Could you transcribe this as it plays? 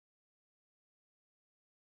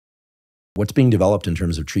What's being developed in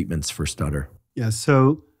terms of treatments for stutter? Yeah,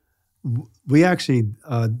 so we actually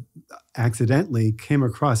accidentally came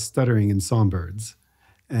across stuttering in songbirds.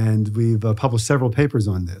 And we've published several papers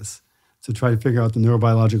on this to try to figure out the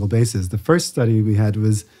neurobiological basis. The first study we had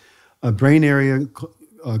was a brain area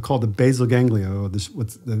called the basal ganglia, or the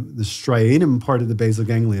striatum part of the basal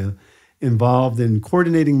ganglia, involved in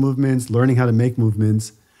coordinating movements, learning how to make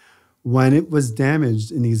movements. When it was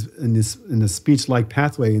damaged in a speech-like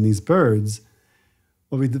pathway in these birds,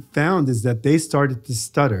 what we found is that they started to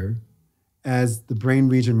stutter as the brain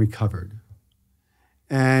region recovered.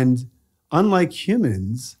 And unlike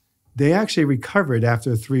humans, they actually recovered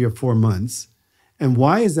after 3 or 4 months. And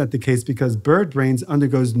why is that the case? Because bird brains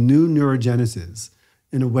undergoes new neurogenesis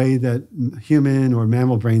in a way that human or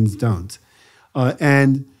mammal brains don't.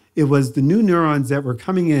 And it was the new neurons that were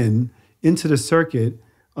coming into the circuit,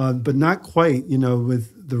 but not quite,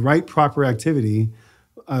 with the right proper activity,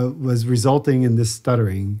 was resulting in this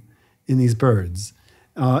stuttering in these birds.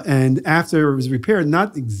 And after it was repaired,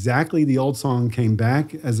 not exactly the old song came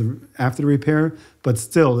back after the repair, but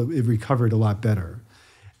still it recovered a lot better.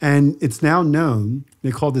 And it's now known,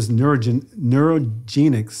 they call this neurogenics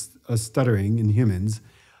stuttering in humans,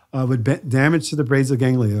 with damage to the basal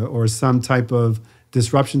ganglia or some type of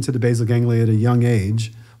disruption to the basal ganglia at a young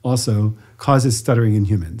age also causes stuttering in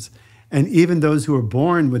humans. And even those who are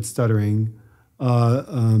born with stuttering,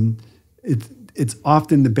 it's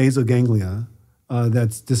often the basal ganglia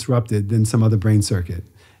that's disrupted than some other brain circuit.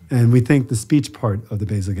 And we think the speech part of the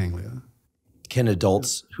basal ganglia. Can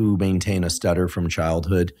adults who maintain a stutter from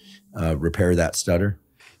childhood repair that stutter?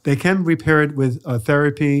 They can repair it with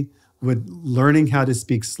therapy, with learning how to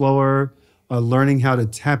speak slower, learning how to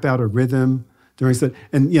tap out a rhythm during stutter.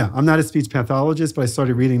 And yeah, I'm not a speech pathologist, but I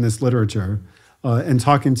started reading this literature and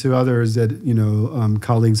talking to others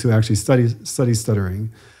colleagues who actually study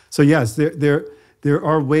stuttering. So yes, there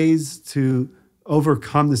are ways to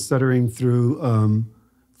overcome the stuttering through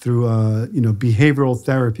behavioral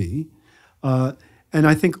therapy. And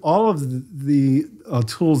I think all of the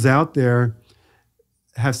tools out there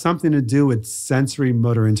have something to do with sensory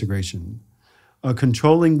motor integration,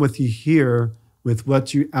 controlling what you hear with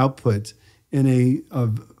what you output in a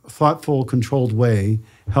thoughtful, controlled way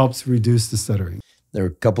helps reduce the stuttering. There are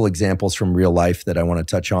a couple examples from real life that I want to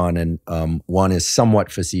touch on, and one is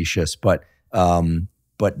somewhat facetious, but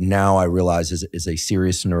now I realize is a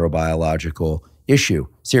serious neurobiological issue.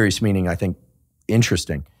 Serious meaning, I think,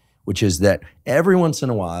 interesting, which is that every once in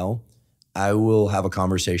a while, I will have a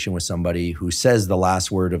conversation with somebody who says the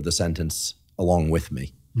last word of the sentence along with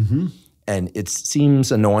me. Mm-hmm. And it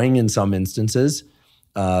seems annoying in some instances,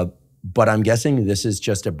 but I'm guessing this is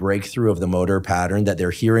just a breakthrough of the motor pattern, that they're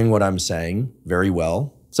hearing what I'm saying very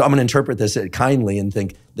well. So I'm going to interpret this kindly and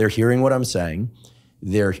think they're hearing what I'm saying.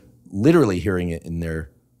 They're literally hearing it in their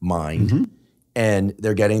mind, mm-hmm. and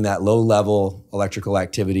they're getting that low-level electrical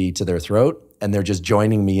activity to their throat, and they're just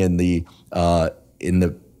joining me in the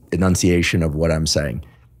enunciation of what I'm saying,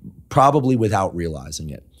 probably without realizing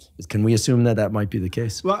it. Can we assume that might be the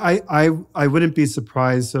case? Well, I wouldn't be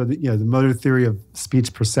surprised. So that, the motor theory of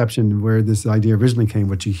speech perception, where this idea originally came,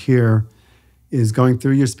 what you hear is going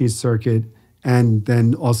through your speech circuit and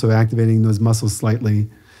then also activating those muscles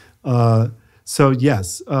slightly. So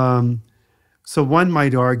yes. So one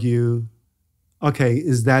might argue, okay,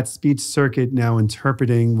 is that speech circuit now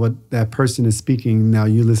interpreting what that person is speaking, now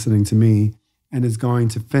you listening to me, and is going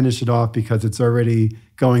to finish it off because it's already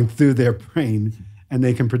going through their brain and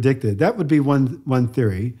they can predict it? That would be one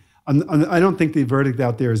theory. I don't think the verdict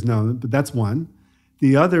out there is no, but that's one.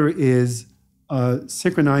 The other is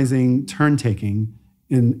synchronizing turn-taking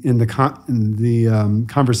in the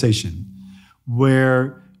conversation,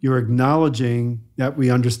 where you're acknowledging that we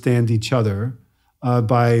understand each other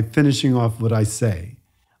by finishing off what I say.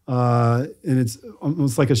 And it's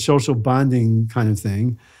almost like a social bonding kind of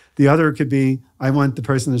thing. The other could be, I want the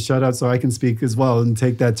person to shut up so I can speak as well and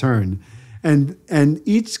take that turn. And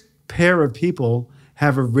each pair of people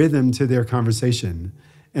have a rhythm to their conversation.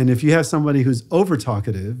 And if you have somebody who's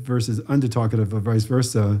over-talkative versus under-talkative or vice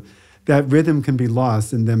versa, that rhythm can be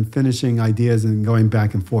lost in them finishing ideas and going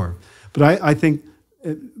back and forth. But I think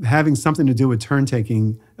having something to do with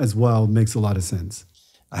turn-taking as well makes a lot of sense.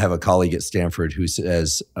 I have a colleague at Stanford who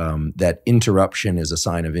says that interruption is a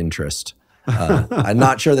sign of interest. I'm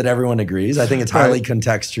not sure that everyone agrees. I think it's highly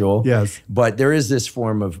contextual. Yes. But there is this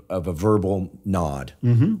form of a verbal nod,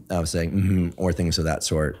 mm-hmm. of saying, mm-hmm, or things of that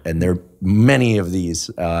sort. And there are many of these.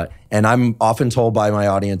 And I'm often told by my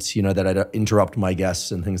audience, that I interrupt my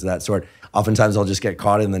guests and things of that sort. Oftentimes I'll just get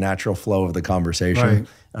caught in the natural flow of the conversation.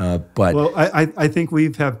 But well, I think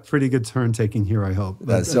we have pretty good turn taking here, I hope.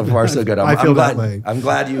 So far, so good. I feel glad, that way. I'm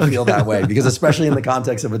glad you feel that way, because especially in the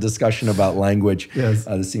context of a discussion about language, yes.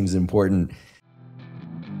 This seems important.